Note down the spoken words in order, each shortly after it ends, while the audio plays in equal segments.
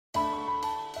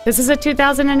This is a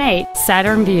 2008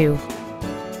 Saturn VUE.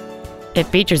 It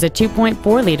features a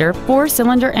 2.4-liter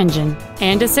four-cylinder engine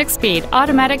and a 6-speed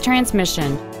automatic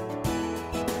transmission.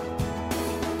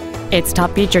 Its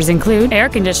top features include air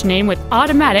conditioning with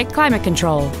automatic climate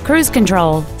control, cruise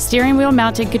control, steering wheel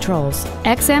mounted controls,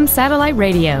 XM satellite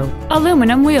radio,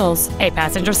 aluminum wheels, a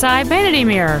passenger side vanity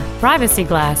mirror, privacy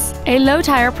glass, a low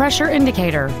tire pressure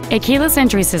indicator, a keyless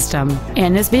entry system,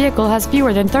 and this vehicle has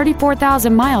fewer than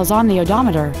 34,000 miles on the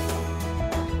odometer.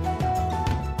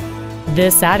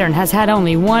 This Saturn has had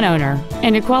only one owner,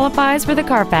 and it qualifies for the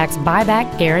Carfax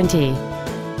buyback guarantee.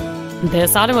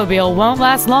 This automobile won't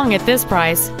last long at this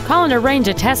price. Call and arrange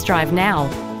a test drive now.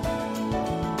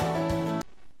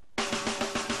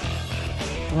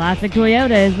 Classic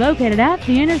Toyota is located at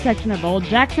the intersection of Old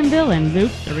Jacksonville and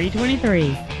Loop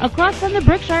 323, across from the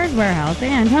Brookshire's Warehouse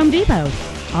and Home Depot.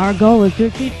 Our goal is to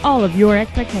exceed all of your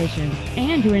expectations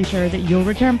and to ensure that you'll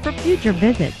return for future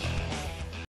visits.